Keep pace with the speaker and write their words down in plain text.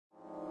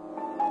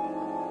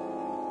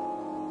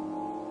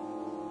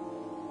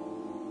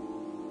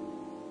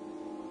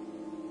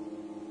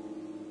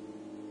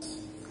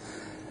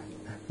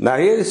Now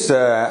here is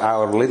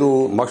our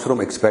little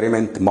mushroom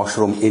experiment,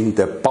 mushroom in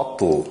the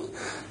bottle.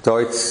 So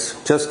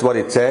it's just what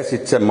it says,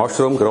 it's a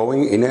mushroom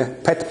growing in a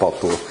pet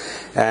bottle.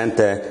 And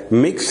the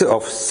mixture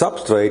of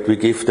substrate we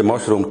give the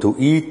mushroom to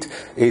eat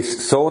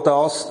is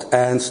sawdust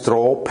and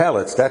straw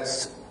pellets.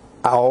 That's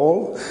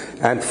all.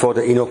 And for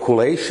the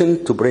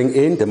inoculation, to bring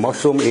in the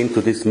mushroom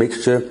into this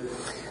mixture,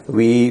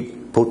 we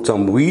put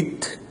some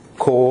wheat,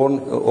 corn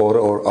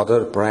or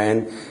other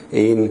bran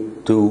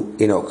in to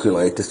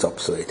inoculate the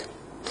substrate.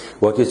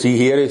 What you see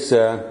here is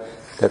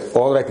that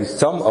already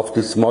some of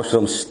these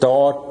mushrooms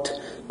start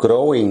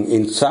growing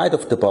inside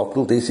of the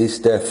bottle. This is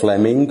the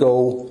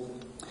flamingo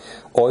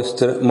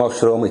oyster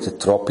mushroom. It's a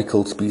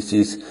tropical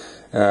species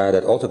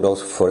that also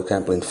grows, for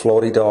example, in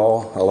Florida,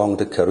 along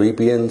the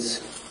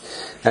Caribbeans.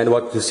 And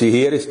what you see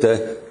here is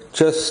the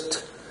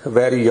just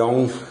very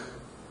young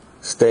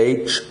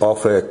stage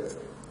of a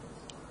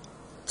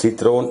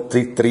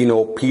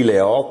Citrino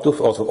pileatus,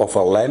 also of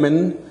a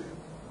lemon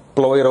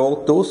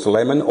pleurotus,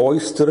 lemon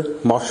oyster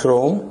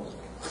mushroom.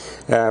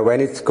 When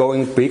it's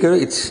going bigger,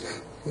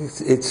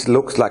 it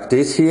looks like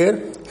this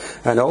here.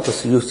 And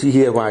also you see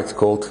here why it's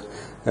called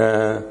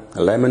a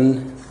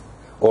lemon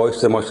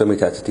oyster mushroom.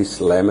 It has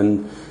this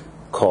lemon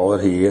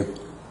color here.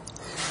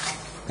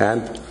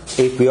 And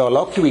if we are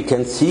lucky, we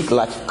can see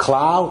like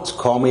clouds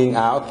coming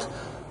out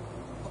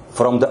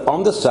from the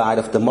underside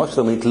of the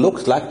mushroom. It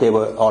looks like they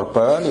are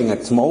burning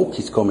and smoke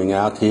is coming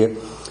out here.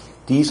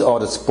 These are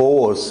the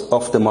spores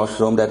of the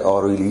mushroom that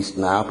are released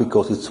now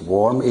because it's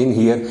warm in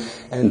here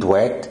and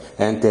wet,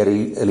 and they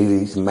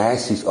release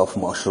masses of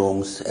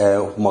mushrooms,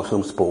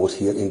 mushroom spores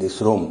here in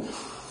this room.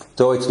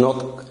 So it's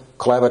not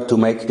clever to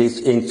make this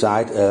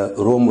inside a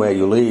room where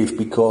you live,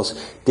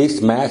 because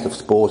this mass of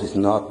spores is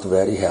not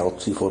very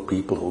healthy for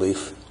people who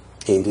live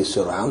in these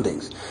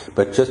surroundings.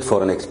 But just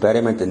for an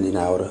experiment and in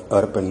our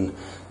urban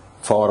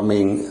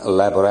farming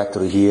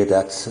laboratory here,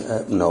 that's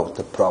not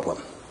the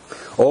problem.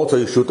 Also,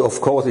 you should, of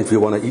course, if you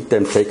want to eat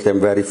them, take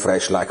them very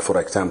fresh, like for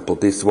example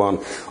this one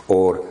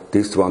or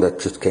this one that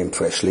just came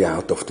freshly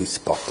out of these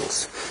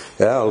bottles.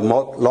 Yeah, a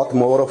lot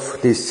more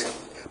of this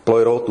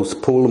Pleurotus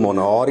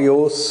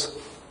pulmonarius.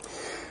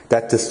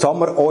 That's the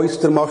summer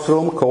oyster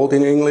mushroom, called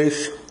in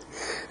English.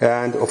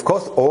 And of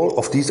course, all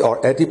of these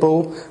are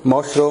edible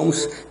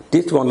mushrooms.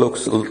 This one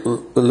looks a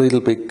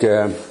little bit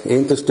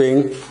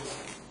interesting.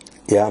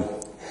 Yeah,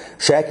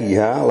 shaggy,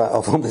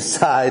 huh? On the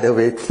side of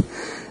it.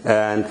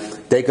 And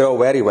they grow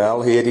very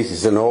well here. This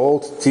is an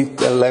old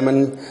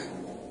lemon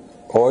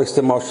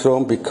oyster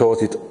mushroom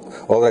because it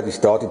already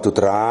started to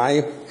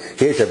dry.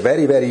 Here's a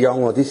very, very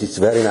young one. This is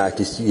very nice.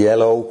 This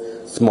yellow,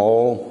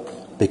 small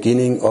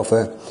beginning of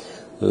a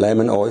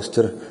lemon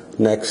oyster.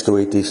 Next to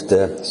it is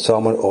the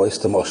summer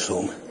oyster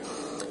mushroom.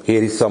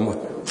 Here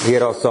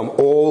are some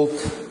old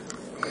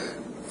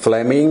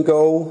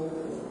flamingo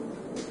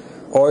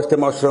oyster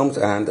mushrooms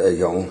and a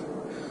young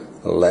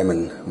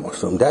lemon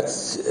mushroom.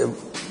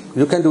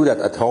 You can do that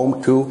at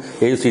home too.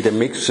 Here you see the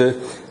mixture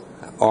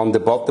on the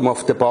bottom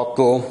of the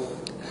bottle,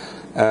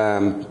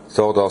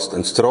 sawdust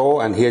and straw,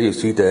 and here you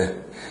see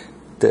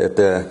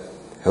the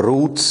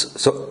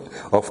roots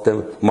of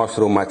the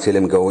mushroom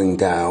mycelium going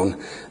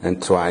down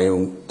and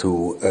trying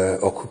to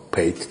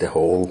occupy the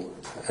whole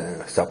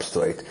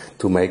substrate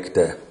to make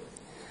the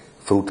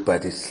fruit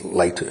bodies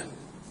later.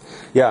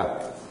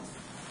 Yeah,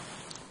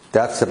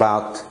 that's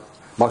about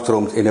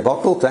mushrooms in a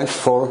bottle. Thanks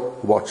for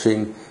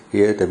watching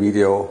here the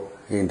video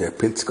in the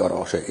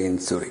Pilzgarage in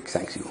Zurich.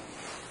 Thank you.